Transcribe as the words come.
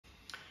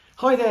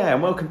Hi there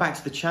and welcome back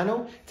to the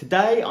channel.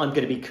 Today I'm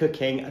going to be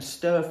cooking a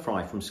stir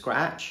fry from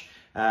scratch.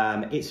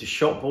 It's a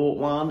shop bought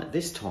one,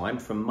 this time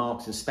from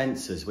Marks and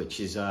Spencer's, which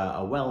is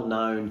a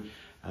well-known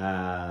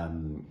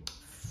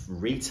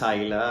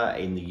retailer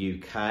in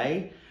the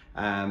UK.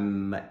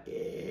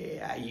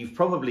 You've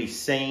probably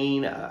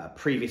seen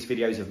previous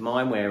videos of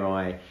mine where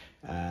I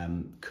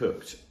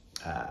cooked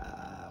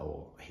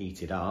or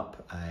heated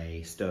up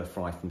a stir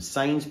fry from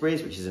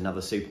Sainsbury's, which is another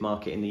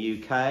supermarket in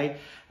the UK.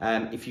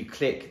 If you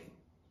click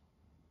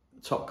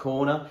top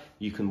corner,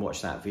 you can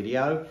watch that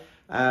video.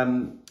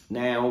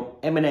 Now,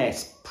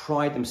 M&S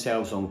pride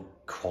themselves on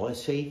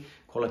quality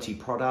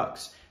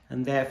products,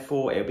 and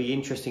therefore it'll be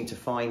interesting to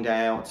find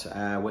out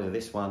whether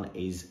this one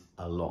is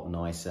a lot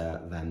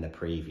nicer than the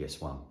previous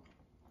one.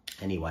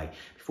 Anyway,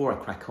 before I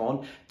crack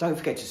on, don't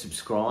forget to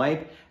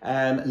subscribe.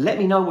 Let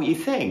me know what you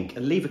think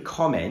and leave a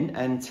comment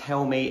and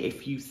tell me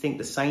if you think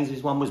the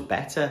Sainsbury's one was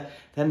better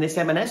than this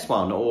M&S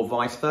one or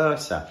vice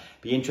versa.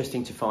 Be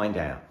interesting to find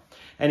out.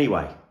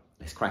 Anyway,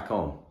 let's crack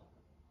on.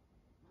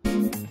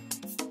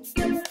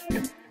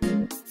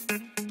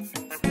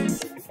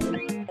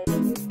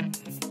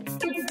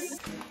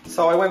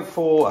 So I went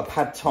for a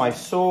pad thai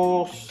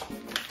sauce,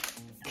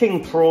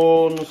 king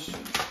prawns,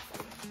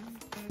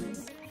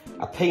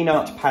 a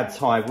peanut pad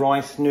thai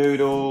rice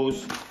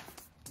noodles,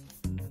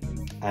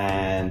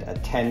 and a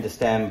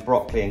Tenderstem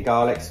broccoli and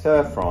garlic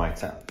stir fry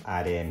to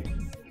add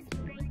in.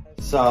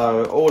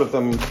 So all of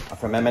them are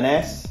from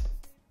M&S.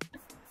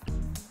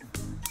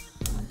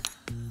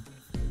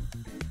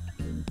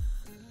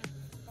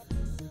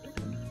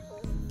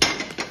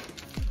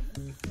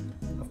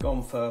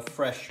 Gone for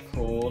fresh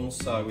prawns,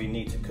 so we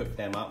need to cook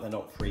them up. They're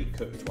not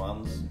pre-cooked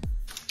ones.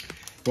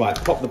 Right,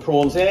 pop the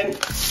prawns in.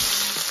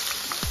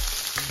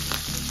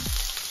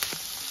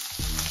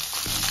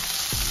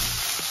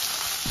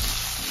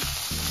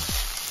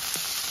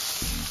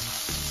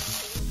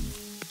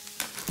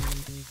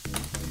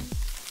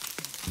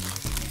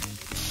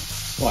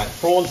 Right,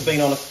 prawns have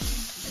been on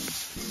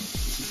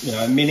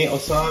a minute or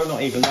so,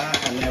 not even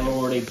that, and they're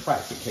already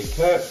practically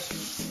cooked.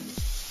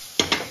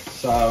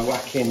 So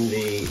whack in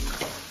the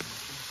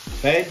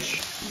veg.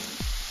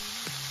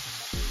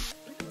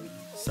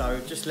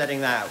 So just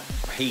letting that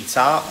heat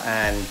up,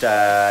 and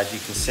as you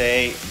can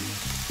see,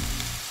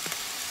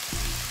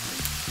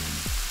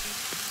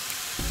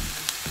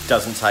 it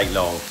doesn't take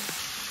long.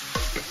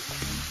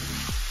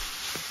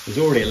 There's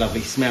already a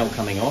lovely smell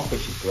coming off,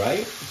 which is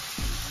great.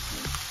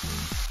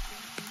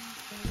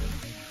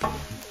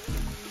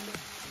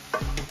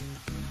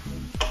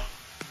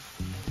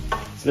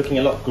 It's looking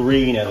a lot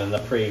greener than the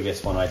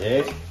previous one I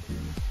did,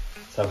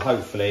 so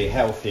hopefully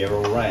healthier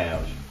all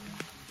round.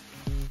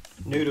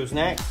 Noodles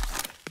next.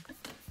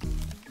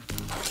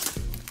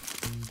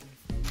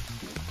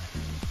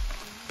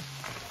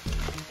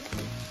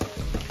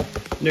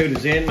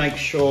 Noodles in, make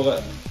sure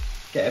that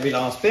get every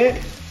last bit.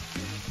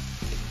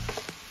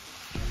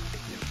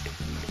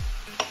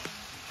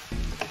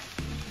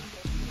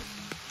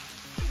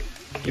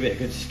 Give it a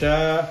good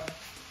stir.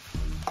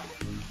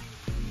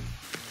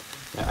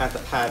 Now add the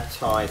pad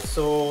thai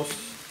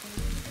sauce.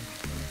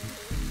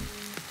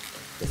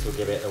 This will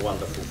give it a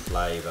wonderful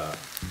flavour.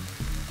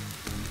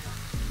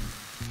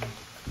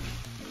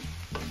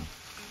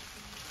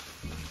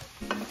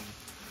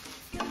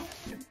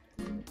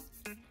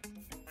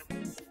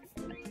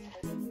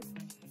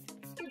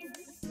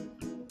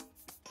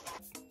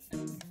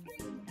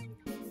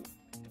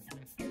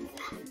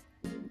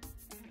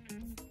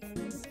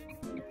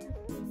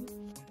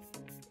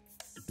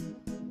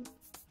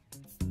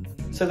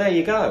 So there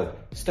you go,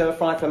 stir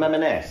fry from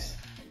M&S.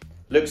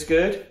 Looks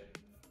good.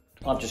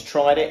 I've just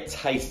tried it,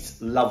 tastes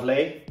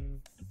lovely.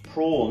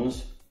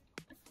 Prawns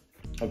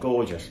are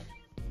gorgeous.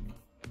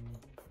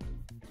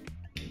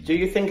 Do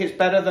you think it's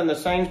better than the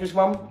Sainsbury's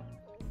one?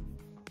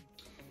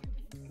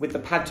 With the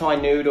pad thai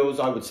noodles,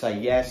 I would say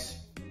yes.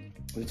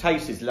 The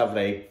taste is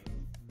lovely,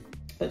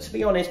 but to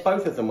be honest,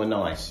 both of them were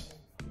nice.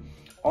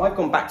 I've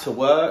gone back to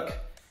work,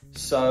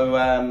 so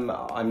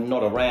I'm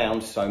not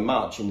around so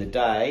much in the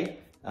day.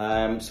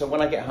 So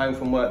when I get home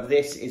from work,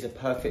 this is a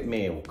perfect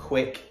meal,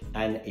 quick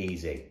and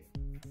easy.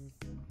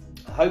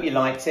 I hope you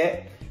liked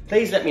it.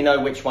 Please let me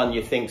know which one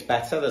you think's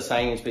better, the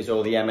Sainsbury's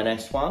or the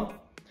M&S one.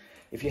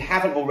 If you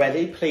haven't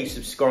already, please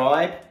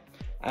subscribe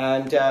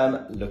and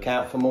look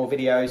out for more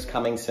videos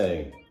coming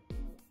soon.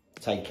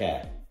 Take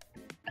care.